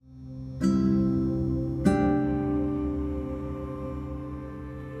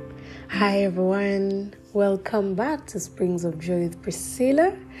Hi everyone, welcome back to Springs of Joy with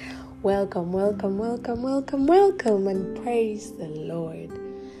Priscilla. Welcome, and praise the Lord.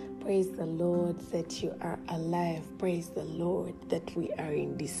 Praise the Lord that you are alive. Praise the Lord that we are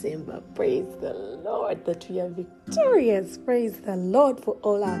in December. Praise the Lord that we are victorious. Praise the Lord for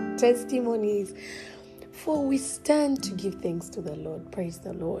all our testimonies. For we stand to give thanks to the Lord. Praise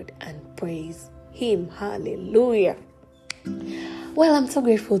the Lord and praise Him. Hallelujah. Well, I'm so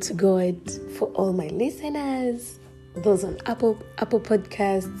grateful to God for all my listeners, those on Apple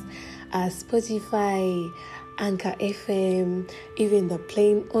Podcasts, Spotify, Anchor FM, even the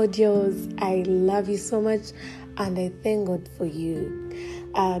plain audios. I love you so much and I thank God for you.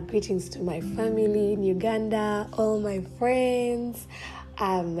 Greetings to my family in Uganda, all my friends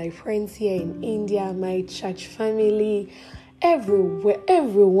here in India, my church family, everywhere,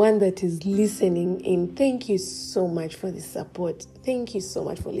 everyone that is listening in. Thank you so much for the support. Thank you so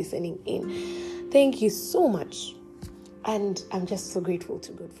much for listening in. Thank you so much. And I'm just so grateful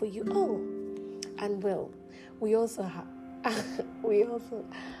to God for you all. And well, we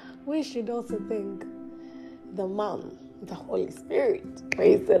should also thank the Mom, the Holy Spirit,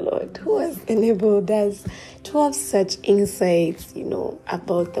 praise the Lord, who has enabled us to have such insights,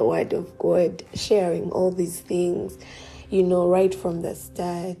 about the Word of God, sharing all these things, right from the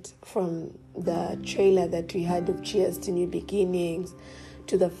start, from the trailer that we had of Cheers to New Beginnings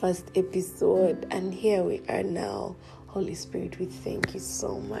to the first episode. And here we are now. Holy Spirit, we thank you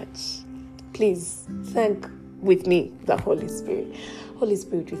so much. Please thank with me the Holy Spirit. Holy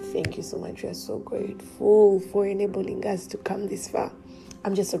Spirit, we thank you so much. We are so grateful for enabling us to come this far.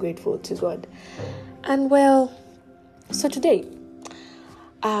 I'm just so grateful to God. And well, so today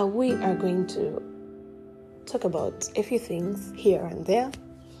we are going to talk about a few things here and there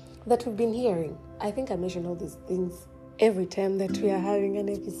that we've been hearing. I think I mention all these things every time that we are having an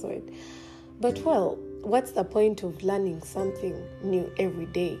episode. But well, what's the point of learning something new every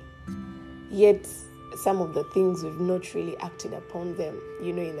day? Yet some of the things we've not really acted upon them,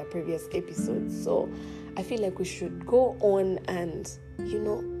 in the previous episodes. So I feel like we should go on and,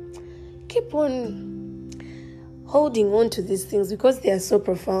 keep on holding on to these things because they are so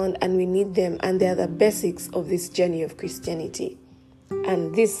profound and we need them, and they are the basics of this journey of Christianity.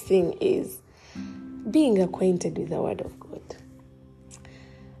 And this thing is being acquainted with the Word of God.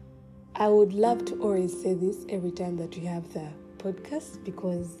 I would love to always say this every time that we have the podcast,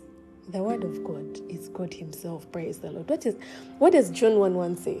 because the Word of God is God Himself. Praise the Lord. What does John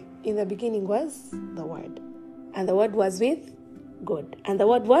 1:1 say? In the beginning was the Word, and the Word was with God, and the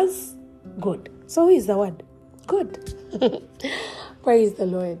Word was God. So who is the Word? God. Praise the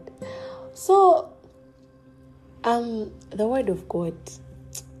Lord. So, the Word of God,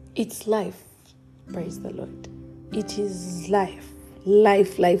 it's life. Praise the Lord. It is life.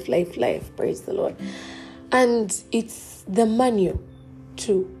 Life. Praise the Lord. And it's the manual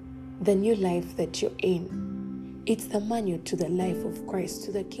to the new life that you're in. It's the manual to the life of Christ,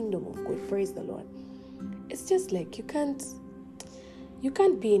 to the kingdom of God. Praise the Lord. It's just like you can't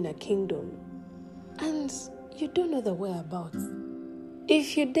be in a kingdom and you don't know the whereabouts.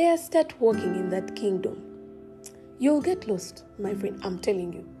 If you dare start walking in that kingdom, you'll get lost, my friend. I'm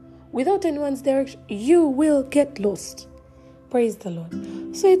telling you. Without anyone's direction, you will get lost. Praise the Lord.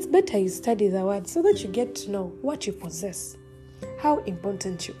 So it's better you study the Word so that you get to know what you possess, how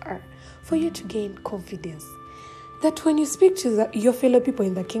important you are, for you to gain confidence. That when you speak to your fellow people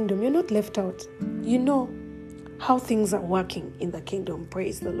in the kingdom, you're not left out. You know how things are working in the kingdom.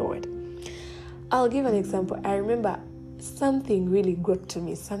 Praise the Lord. I'll give an example. I remember something really got to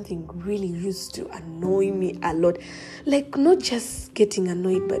me. Something really used to annoy me a lot. Like, not just getting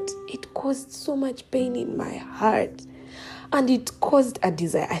annoyed, but it caused so much pain in my heart. And it caused a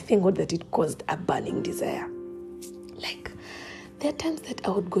desire. I thank God that it caused a burning desire. Like, there are times that I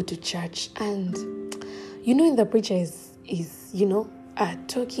would go to church and, when the preacher is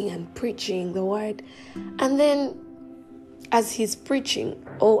talking and preaching the word, and then as he's preaching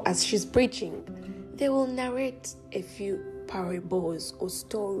or as she's preaching, they will narrate a few parables or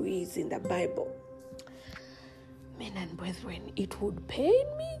stories in the Bible. Men and brethren, it would pain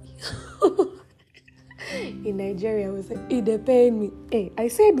me. In Nigeria, we say, it pain me. Hey, I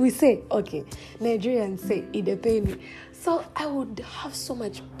said we say, okay. Nigerians say, it pain me. So I would have so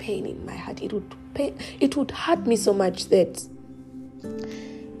much pain in my heart. It would hurt me so much that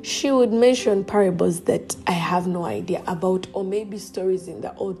she would mention parables that I have no idea about, or maybe stories in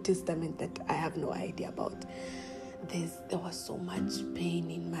the Old Testament that I have no idea about. There was so much pain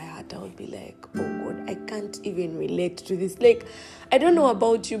in my heart. I would be like, oh God, I can't even relate to this. Like, I don't know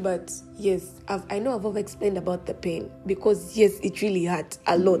about you, but yes, I know I've explained about the pain, because yes, it really hurt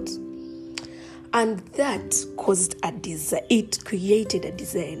a lot. And that caused a desire. It created a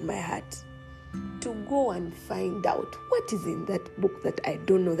desire in my heart to go and find out what is in that book that I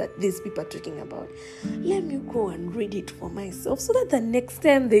don't know that these people are talking about. Let me go and read it for myself so that the next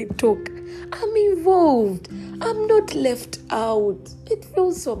time they talk, I'm involved. I'm not left out. It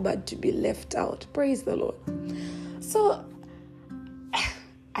feels so bad to be left out. Praise the Lord. So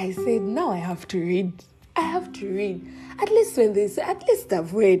I said, now I have to read. I have to read. At least when they say, at least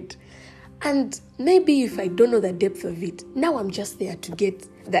I've read. And maybe if I don't know the depth of it, now I'm just there to get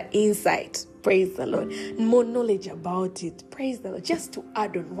the insight. Praise the Lord. More knowledge about it. Praise the Lord. Just to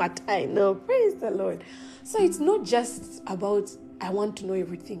add on what I know. Praise the Lord. So it's not just about, I want to know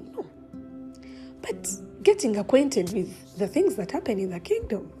everything. No. But getting acquainted with the things that happen in the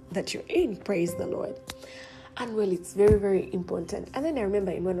kingdom that you're in. Praise the Lord. And well, it's very, very important. And then I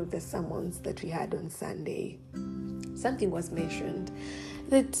remember in one of the sermons that we had on Sunday, something was mentioned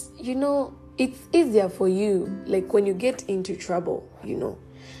that, it's easier for you, like when you get into trouble,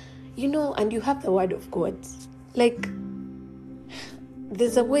 and you have the word of God, like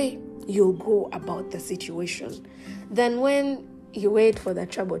there's a way you'll go about the situation than when you wait for the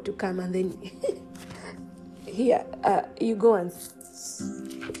trouble to come and then here you go and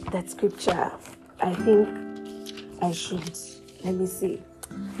that scripture. I think I should,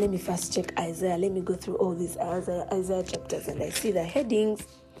 let me first check Isaiah. Let me go through all these Isaiah chapters and I see the headings.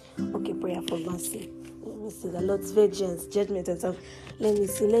 Okay, prayer for mercy. Let me see the Lord's vengeance, judgment and stuff. Let me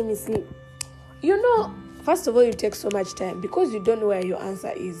see. First of all, you take so much time because you don't know where your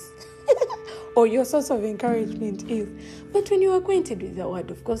answer is or your source of encouragement is. But when you're acquainted with the word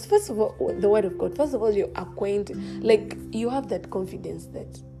of God, first of all, you're acquainted, like you have that confidence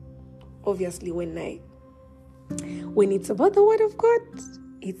that obviously when it's about the word of God,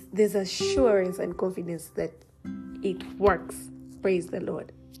 there's assurance and confidence that it works. Praise the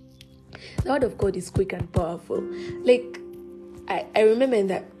Lord. The word of God is quick and powerful. Like, I remember in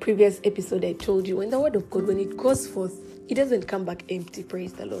that previous episode I told you, when the word of God, when it goes forth, it doesn't come back empty.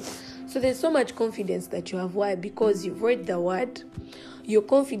 Praise the Lord. So there's so much confidence that you have. Why? Because you've read the word. You're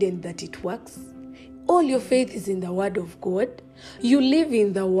confident that it works. All your faith is in the word of God. You live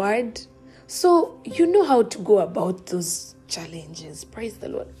in the word. So you know how to go about those challenges. Praise the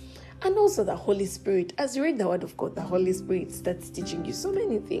Lord. And also the Holy Spirit. As you read the word of God, the Holy Spirit starts teaching you so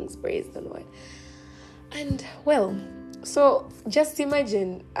many things. Praise the Lord. And well, so just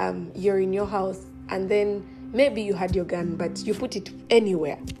imagine you're in your house and then maybe you had your gun, but you put it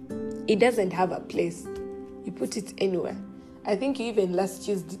anywhere. It doesn't have a place. You put it anywhere. I think you even last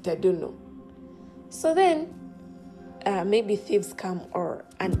used it, I don't know. So then maybe thieves come or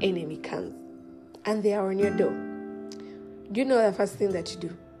an enemy comes and they are on your door. Do you know the first thing that you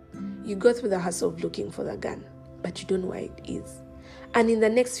do? You go through the hassle of looking for the gun, but you don't know where it is. And in the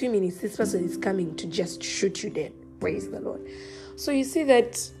next few minutes, this person is coming to just shoot you dead. Praise the Lord. So you see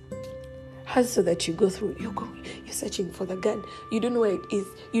that hassle that you go through. You're searching for the gun. You don't know where it is.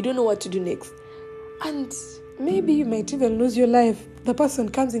 You don't know what to do next. And maybe you might even lose your life. The person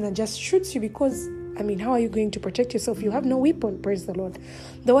comes in and just shoots you because, how are you going to protect yourself? You have no weapon. Praise the Lord.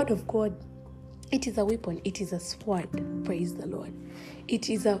 The word of God, it is a weapon. It is a sword. Praise the Lord. It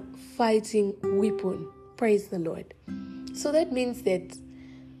is a fighting weapon. Praise the Lord. So that means that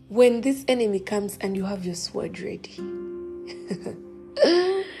when this enemy comes and you have your sword ready,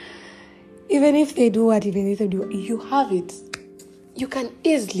 even if they do, you have it. You can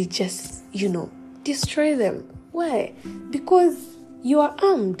easily just, destroy them. Why? Because you are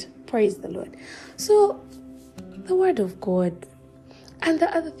armed. Praise the Lord. So the word of God. And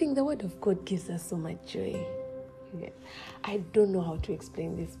the other thing, the word of God gives us so much joy. Yeah. I don't know how to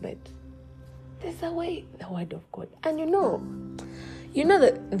explain this, but there's a way, the word of God. And the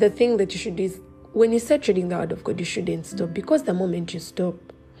thing that you should do is, when you start reading the word of God, you shouldn't stop. Because the moment you stop,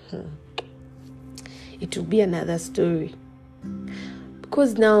 it will be another story.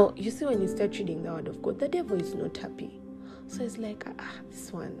 Because now, you see, when you start reading the word of God, the devil is not happy. So it's like,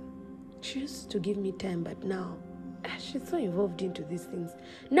 this one, she used to give me time, but now, she's so involved into these things.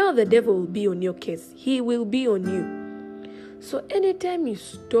 Now the devil will be on your case. He will be on you. So anytime you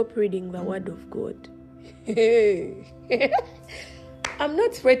stop reading the word of God, I'm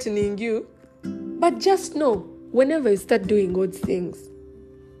not threatening you, but just know, whenever you start doing good things,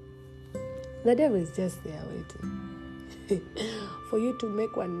 the devil is just there waiting for you to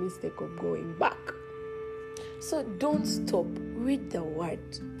make one mistake of going back. So don't stop. Read the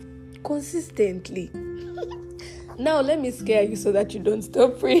word consistently. Now let me scare you so that you don't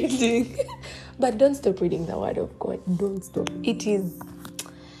stop reading. But don't stop reading the word of God. Don't stop. It is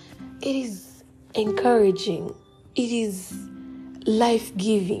encouraging. It is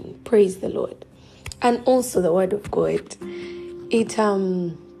life-giving. Praise the Lord. And also the word of God, it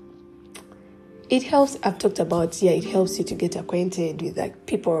helps. I've talked about, it helps you to get acquainted with the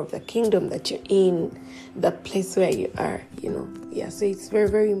people of the kingdom that you're in, the place where you are, so it's very,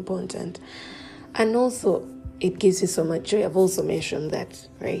 very important. And also it gives you so much joy. I've also mentioned that,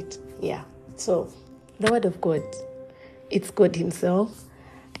 right? So the word of God, it's God himself.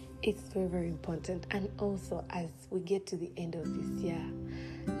 It's very, very important. And also, as we get to the end of this year,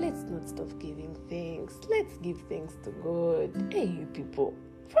 let's not stop giving thanks. Let's give thanks to God. Hey, you people,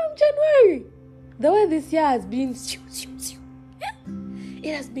 from January, the way this year has been,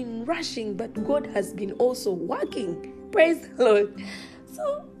 it has been rushing, but God has been also working. Praise the Lord.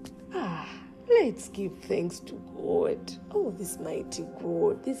 So, let's give thanks to God. Oh, this mighty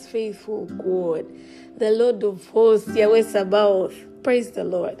God, this faithful God, the Lord of hosts, Yahweh Sabaoth. Praise the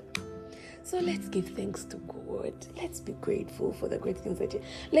Lord. So let's give thanks to God. Let's be grateful for the great things that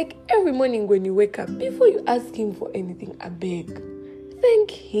like every morning when you wake up, before you ask him for anything, I beg,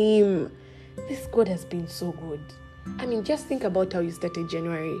 thank him. This God has been so good. I mean, just think about how you started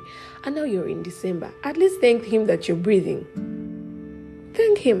January and now you're in December. At least thank him that you're breathing.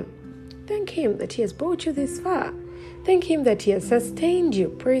 Thank him. Thank him that he has brought you this far. Thank him that he has sustained you.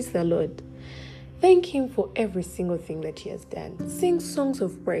 Praise the Lord. Thank him for every single thing that he has done. Sing songs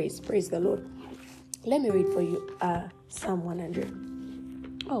of praise. Praise the Lord. Let me read for you Psalm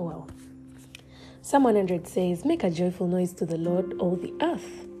 100. Oh, wow. Psalm 100 says, make a joyful noise to the Lord, all the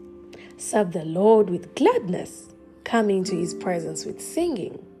earth. Serve the Lord with gladness. Come into his presence with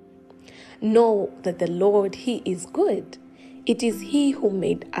singing. Know that the Lord, he is good. It is he who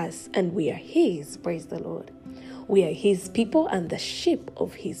made us, and we are his. Praise the Lord. We are his people and the sheep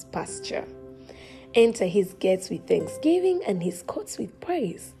of his pasture. Enter his gates with thanksgiving and his courts with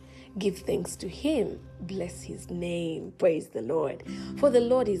praise. Give thanks to him. Bless his name. Praise the Lord. For the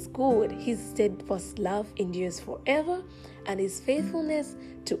Lord is good. His steadfast love endures forever, and his faithfulness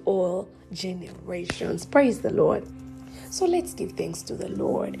to all generations. Praise the Lord. So let's give thanks to the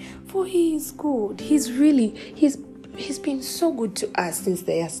Lord, for he is good. He's been so good to us since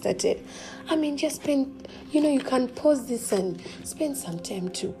the year started. I mean, just spend, you can pause this and spend some time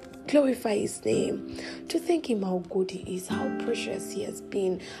to glorify his name, to thank him how good he is, how precious he has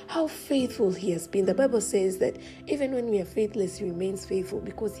been, how faithful he has been. The Bible says that even when we are faithless, he remains faithful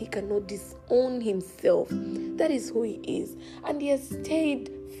because he cannot disown himself. That is who he is. And he has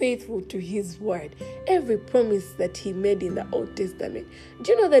stayed faithful to his word. Every promise that he made in the Old Testament.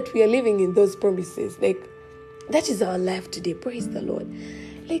 Do you know that we are living in those promises? Like, that is our life today. Praise the Lord.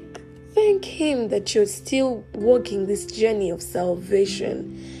 Like, thank him that you're still walking this journey of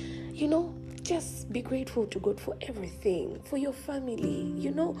salvation. Just be grateful to God for everything, for your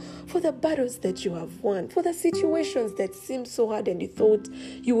family, for the battles that you have won, for the situations that seem so hard and you thought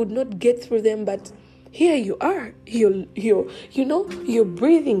you would not get through them, but here you are. You're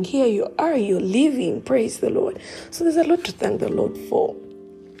breathing. Here you are. You're living. Praise the Lord. So there's a lot to thank the Lord for.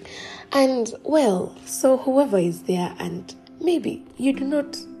 And so whoever is there and maybe you do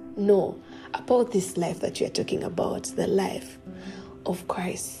not know about this life that you're talking about, the life of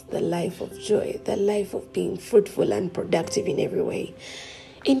Christ, the life of joy, the life of being fruitful and productive in every way.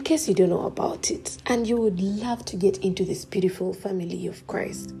 In case you don't know about it and you would love to get into this beautiful family of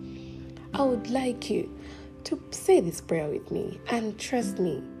Christ, I would like you to say this prayer with me and trust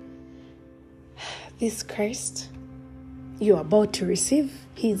me. This Christ you're about to receive,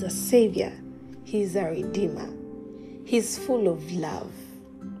 he is a savior, he is a redeemer, he's full of love,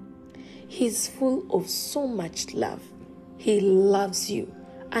 he's full of so much love. He loves you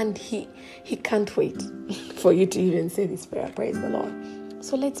and he can't wait for you to even say this prayer. Praise the Lord.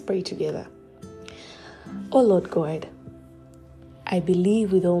 So let's pray together. Oh Lord God, I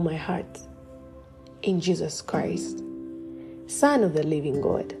believe with all my heart in Jesus Christ, Son of the living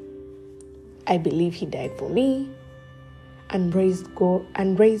God. I believe he died for me and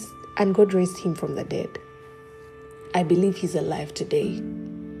God raised him from the dead. I believe he's alive today.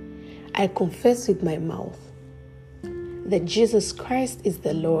 I confess with my mouth that Jesus Christ is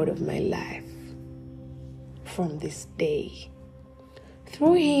the Lord of my life. From this day,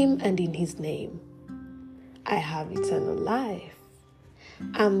 through him and in his name, I have eternal life.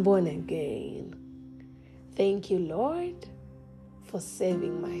 I'm born again. Thank you, Lord, for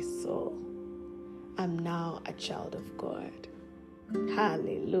saving my soul. I'm now a child of God.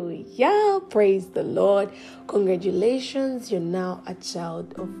 Hallelujah. Praise the Lord. Congratulations. You're now a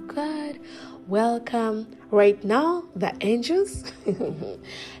child of God. Welcome. Right now, the angels,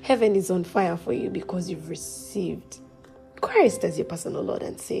 heaven is on fire for you because you've received Christ as your personal Lord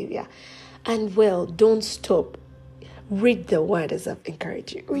and Savior. And don't stop. Read the word as I've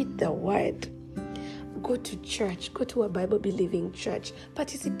encouraged you. Read the word. go to church, go to a Bible-believing church,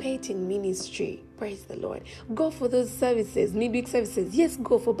 participate in ministry. Praise the Lord. Go for those services, midweek services. Yes,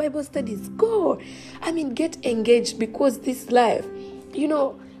 go for Bible studies. Go. Get engaged, because this life,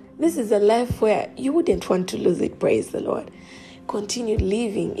 this is a life where you wouldn't want to lose it. Praise the Lord. Continue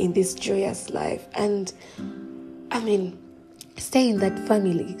living in this joyous life. And, stay in that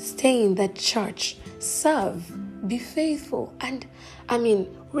family, stay in that church, serve, be faithful, and,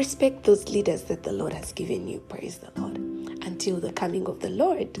 respect those leaders that the Lord has given you. Praise the Lord. Until the coming of the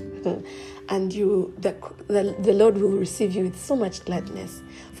Lord. And the Lord will receive you with so much gladness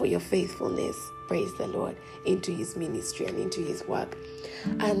for your faithfulness. Praise the Lord. Into his ministry and into his work.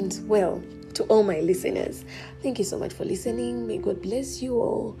 And to all my listeners, thank you so much for listening. May God bless you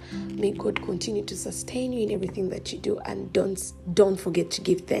all. May God continue to sustain you in everything that you do. And don't forget to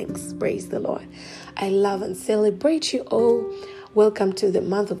give thanks. Praise the Lord. I love and celebrate you all. Welcome to the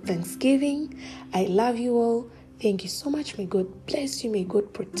month of Thanksgiving. I love you all. Thank you so much. May God bless you. May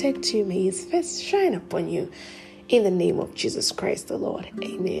God protect you. May his face shine upon you. In the name of Jesus Christ the Lord.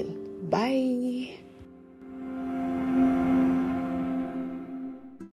 Amen. Bye.